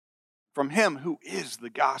from him who is the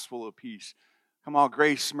gospel of peace. Come on,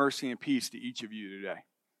 grace, mercy, and peace to each of you today.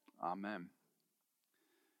 Amen.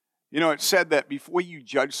 You know, it's said that before you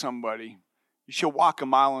judge somebody, you should walk a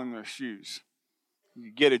mile in their shoes.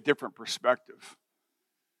 You get a different perspective.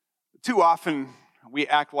 Too often, we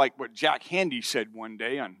act like what Jack Handy said one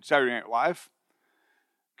day on Saturday Night Live.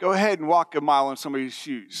 Go ahead and walk a mile in somebody's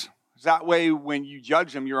shoes. That way, when you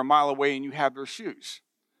judge them, you're a mile away and you have their shoes.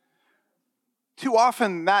 Too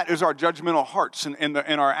often, that is our judgmental hearts and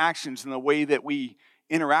our actions and the way that we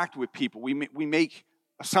interact with people. We make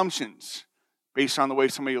assumptions based on the way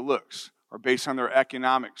somebody looks or based on their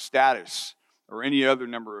economic status or any other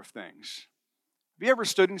number of things. Have you ever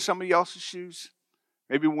stood in somebody else's shoes?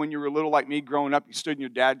 Maybe when you were little like me growing up, you stood in your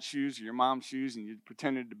dad's shoes or your mom's shoes and you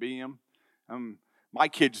pretended to be him. My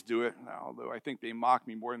kids do it, although I think they mock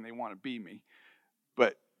me more than they want to be me.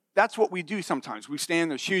 But that's what we do sometimes. We stand in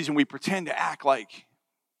their shoes and we pretend to act like,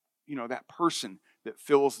 that person that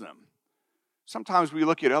fills them. Sometimes we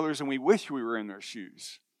look at others and we wish we were in their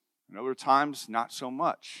shoes. And other times, not so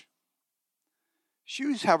much.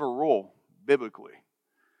 Shoes have a role biblically.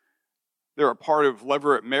 They're a part of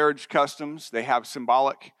levirate marriage customs. They have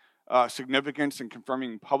symbolic significance in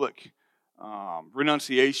confirming public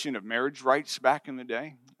renunciation of marriage rights back in the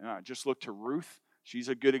day. Just look to Ruth. She's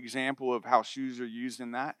a good example of how shoes are used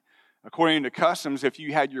in that. According to customs, if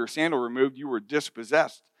you had your sandal removed, you were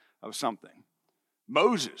dispossessed of something.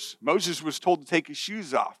 Moses was told to take his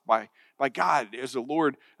shoes off by God as the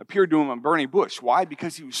Lord appeared to him on a burning bush. Why?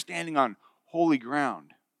 Because he was standing on holy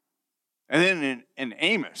ground. And then in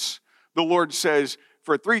Amos, the Lord says,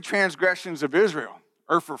 for 3 transgressions of Israel,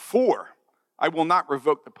 or for 4, I will not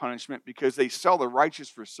revoke the punishment because they sell the righteous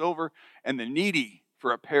for silver and the needy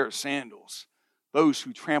for a pair of sandals. Those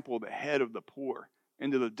who trample the head of the poor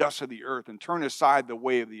into the dust of the earth and turn aside the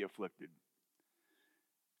way of the afflicted.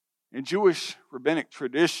 In Jewish rabbinic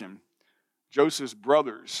tradition, Joseph's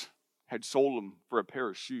brothers had sold him for a pair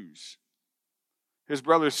of shoes. His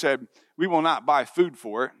brothers said, we will not buy food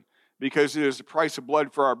for it because it is the price of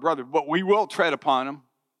blood for our brother, but we will tread upon him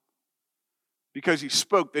because he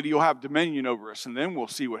spoke that he'll have dominion over us, and then we'll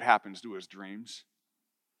see what happens to his dreams.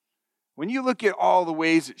 When you look at all the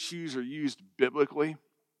ways that shoes are used biblically,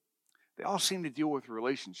 they all seem to deal with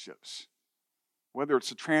relationships. Whether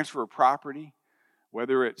it's a transfer of property,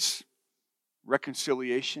 whether it's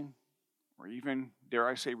reconciliation, or even, dare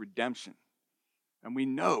I say, redemption. And we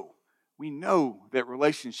know that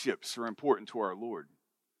relationships are important to our Lord.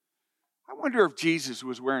 I wonder if Jesus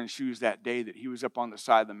was wearing shoes that day that he was up on the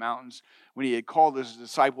side of the mountains, when he had called his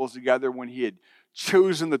disciples together, when he had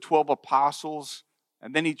chosen the 12 apostles,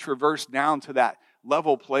 and then he traversed down to that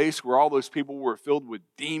level place where all those people were filled with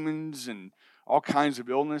demons and all kinds of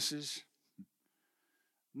illnesses.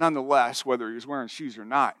 Nonetheless, whether he was wearing shoes or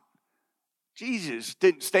not, Jesus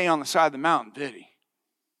didn't stay on the side of the mountain, did he?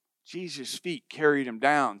 Jesus' feet carried him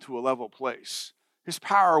down to a level place. His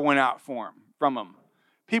power went out from him.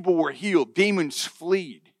 People were healed. Demons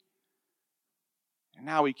fled. And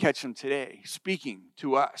now we catch him today, speaking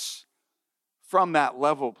to us from that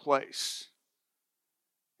level place.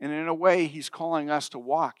 And in a way, he's calling us to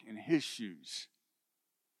walk in his shoes.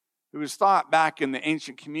 It was thought back in the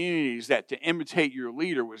ancient communities that to imitate your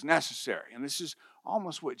leader was necessary. And this is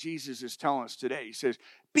almost what Jesus is telling us today. He says,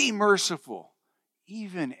 be merciful,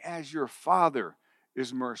 even as your Father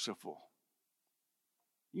is merciful.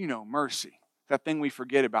 Mercy. That thing we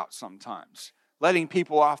forget about sometimes. Letting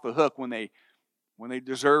people off the hook when they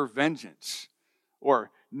deserve vengeance. Or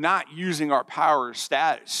not using our power or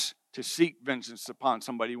status to seek vengeance upon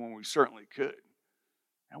somebody when we certainly could.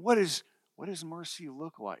 And what does mercy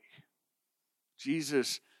look like?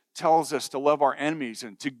 Jesus tells us to love our enemies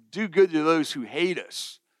and to do good to those who hate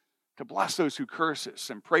us, to bless those who curse us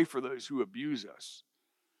and pray for those who abuse us,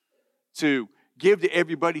 to give to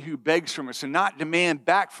everybody who begs from us and not demand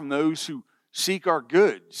back from those who seek our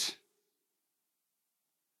goods.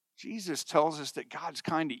 Jesus tells us that God's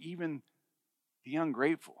kind to even the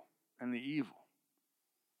ungrateful and the evil.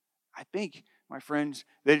 I think, my friends,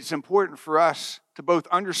 that it's important for us to both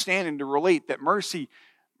understand and to relate that mercy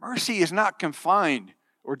is not confined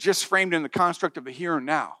or just framed in the construct of the here and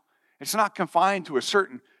now. It's not confined to a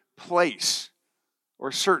certain place or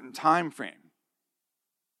a certain time frame.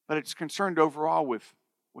 But it's concerned overall with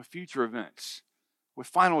future events, with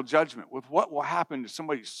final judgment, with what will happen to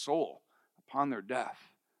somebody's soul upon their death.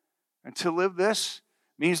 And to live this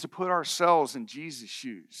means to put ourselves in Jesus'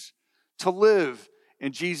 shoes. To live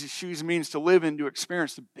in Jesus' shoes means to live and to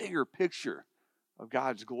experience the bigger picture of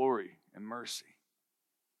God's glory and mercy.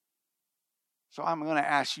 So I'm going to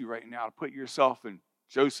ask you right now to put yourself in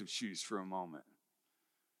Joseph's shoes for a moment.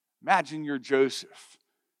 Imagine you're Joseph.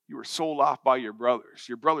 You were sold off by your brothers.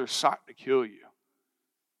 Your brothers sought to kill you.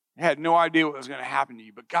 You had no idea what was going to happen to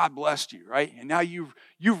you, but God blessed you, right? And now you've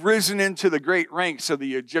risen into the great ranks of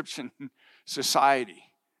the Egyptian society.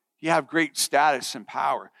 You have great status and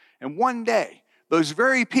power. And one day, those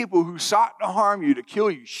very people who sought to harm you, to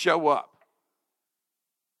kill you, show up.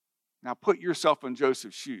 Now put yourself in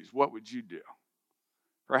Joseph's shoes. What would you do?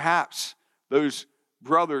 Perhaps those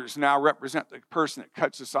brothers now represent the person that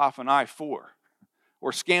cuts us off on I-4,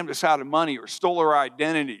 or scammed us out of money, or stole our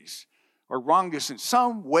identities, or wronged us in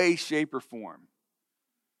some way, shape, or form.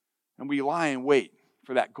 And we lie in wait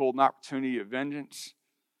for that golden opportunity of vengeance.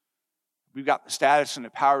 We've got the status and the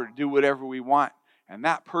power to do whatever we want, and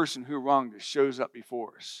that person who wronged us shows up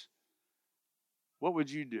before us. What would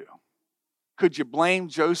you do? Could you blame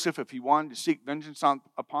Joseph if he wanted to seek vengeance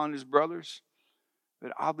upon his brothers?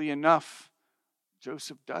 But oddly enough,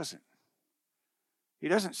 Joseph doesn't. He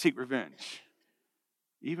doesn't seek revenge,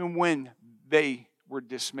 even when they were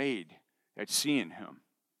dismayed at seeing him.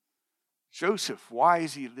 Joseph, why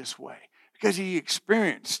is he this way? Because he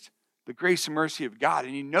experienced the grace and mercy of God,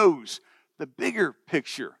 and he knows the bigger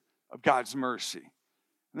picture of God's mercy.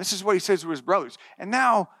 And this is what he says to his brothers. And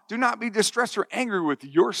now, do not be distressed or angry with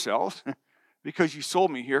yourselves because you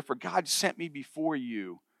sold me here, for God sent me before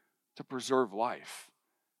you to preserve life.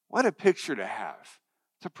 What a picture to have,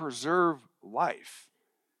 to preserve life.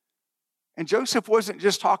 And Joseph wasn't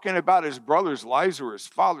just talking about his brother's lives or his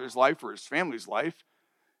father's life or his family's life.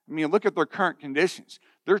 I mean, look at their current conditions.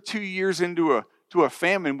 They're 2 years into a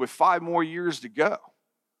famine with 5 more years to go.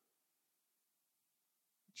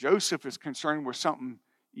 Joseph is concerned with something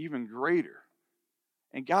even greater.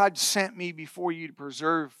 And God sent me before you to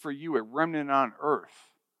preserve for you a remnant on earth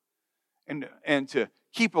and to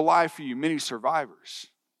keep alive for you many survivors.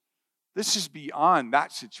 This is beyond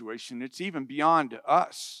that situation. It's even beyond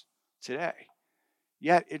us today.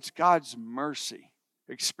 Yet it's God's mercy,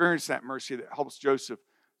 experience that mercy, that helps Joseph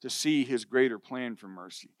to see his greater plan for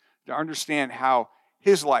mercy, to understand how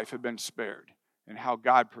his life had been spared and how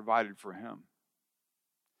God provided for him.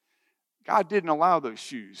 God didn't allow those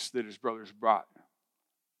shoes that his brothers brought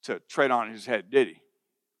to tread on his head, did he?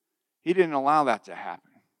 He didn't allow that to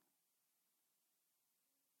happen.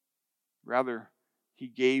 Rather, he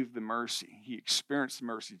gave the mercy. He experienced the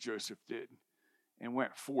mercy Joseph did and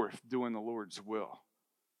went forth doing the Lord's will.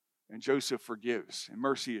 And Joseph forgives, and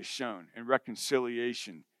mercy is shown, and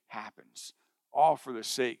reconciliation happens, all for the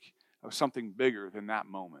sake of something bigger than that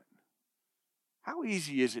moment. How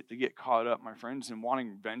easy is it to get caught up, my friends, in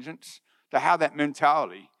wanting vengeance? To have that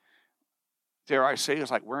mentality, dare I say, is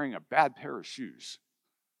like wearing a bad pair of shoes.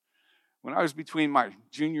 When I was between my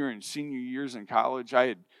junior and senior years in college, I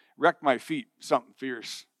had wrecked my feet, something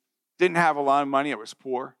fierce. Didn't have a lot of money, I was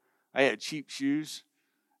poor. I had cheap shoes,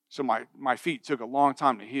 so my feet took a long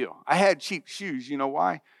time to heal. I had cheap shoes, you know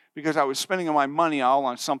why? Because I was spending my money all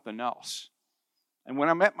on something else. And when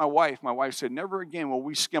I met my wife said, never again will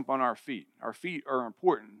we skimp on our feet. Our feet are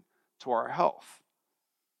important to our health.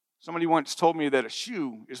 Somebody once told me that a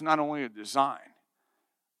shoe is not only a design,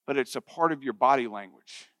 but it's a part of your body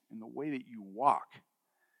language and the way that you walk.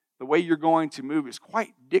 The way you're going to move is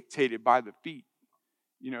quite dictated by the feet,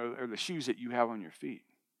 or the shoes that you have on your feet.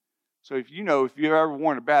 So if you've ever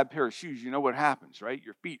worn a bad pair of shoes, you know what happens, right?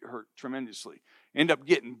 Your feet hurt tremendously. You end up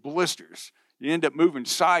getting blisters. You end up moving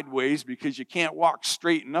sideways because you can't walk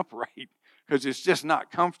straight and upright because it's just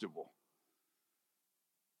not comfortable.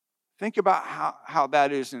 Think about how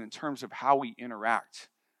that is in terms of how we interact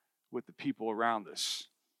with the people around us.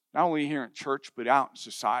 Not only here in church, but out in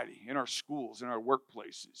society, in our schools, in our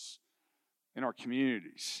workplaces, in our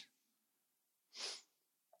communities.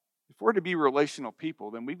 If we're to be relational people,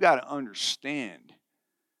 then we've got to understand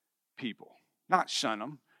people, not shun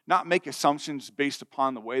them, not make assumptions based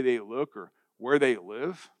upon the way they look or where they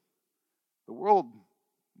live. The world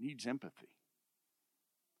needs empathy.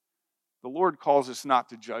 The Lord calls us not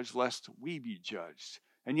to judge lest we be judged.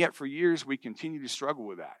 And yet for years we continue to struggle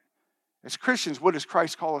with that. As Christians, what does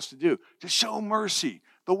Christ call us to do? To show mercy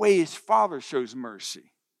the way his Father shows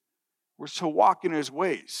mercy. We're to walk in his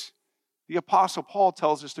ways. The Apostle Paul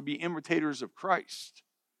tells us to be imitators of Christ.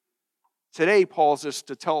 Today, Paul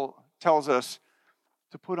tells us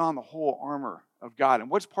to put on the whole armor of God. And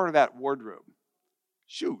what's part of that wardrobe?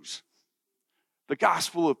 Shoes. The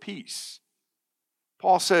gospel of peace.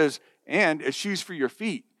 Paul says, and as shoes for your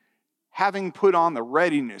feet, having put on the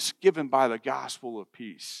readiness given by the gospel of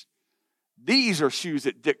peace. These are shoes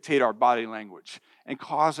that dictate our body language and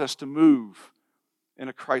cause us to move in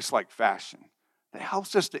a Christ-like fashion. That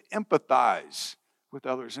helps us to empathize with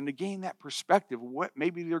others and to gain that perspective of what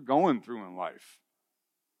maybe they're going through in life.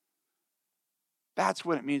 That's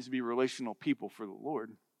what it means to be relational people for the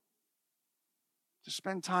Lord. To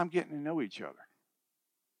spend time getting to know each other.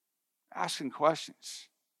 Asking questions.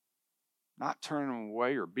 Not turning them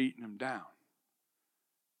away or beating them down.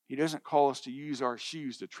 He doesn't call us to use our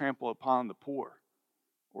shoes to trample upon the poor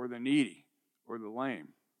or the needy or the lame.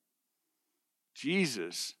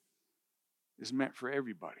 Jesus is meant for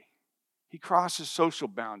everybody. He crosses social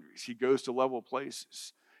boundaries. He goes to level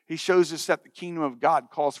places. He shows us that the kingdom of God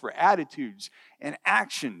calls for attitudes and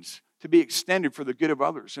actions to be extended for the good of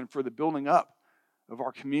others and for the building up of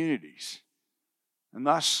our communities. And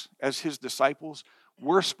thus, as his disciples,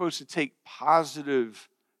 we're supposed to take positive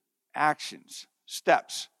actions,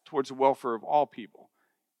 steps towards the welfare of all people,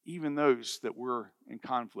 even those that we're in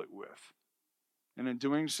conflict with. And in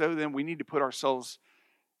doing so, then we need to put ourselves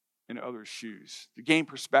in others' shoes, to gain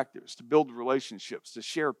perspectives, to build relationships, to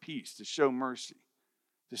share peace, to show mercy,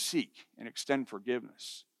 to seek and extend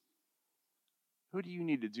forgiveness. Who do you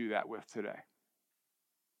need to do that with today?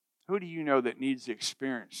 Who do you know that needs to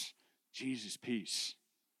experience Jesus' peace?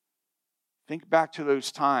 Think back to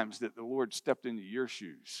those times that the Lord stepped into your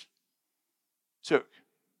shoes, took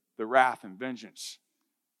the wrath and vengeance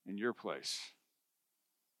in your place,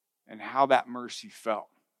 and how that mercy felt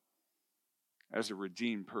as a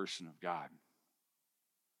redeemed person of God.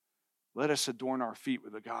 Let us adorn our feet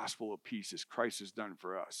with the gospel of peace as Christ has done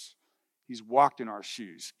for us. He's walked in our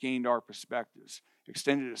shoes, gained our perspectives,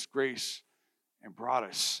 extended us grace, and brought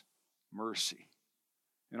us mercy.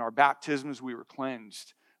 In our baptisms, we were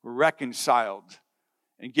cleansed, we're reconciled,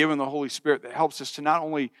 and given the Holy Spirit that helps us to not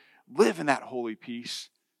only live in that holy peace,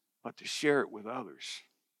 but to share it with others.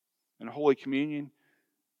 In Holy Communion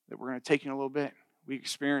that we're going to take in a little bit, we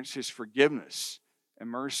experience his forgiveness and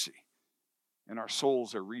mercy, and our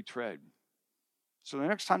souls are retread. So the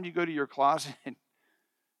next time you go to your closet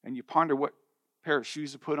and you ponder what pair of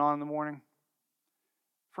shoes to put on in the morning,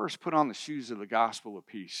 first put on the shoes of the gospel of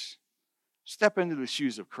peace. Step into the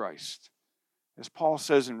shoes of Christ. As Paul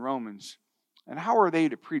says in Romans, and how are they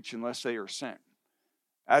to preach unless they are sent?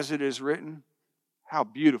 As it is written, how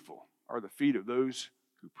beautiful are the feet of those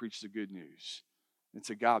who preach the good news. And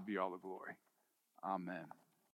to God be all the glory. Amen.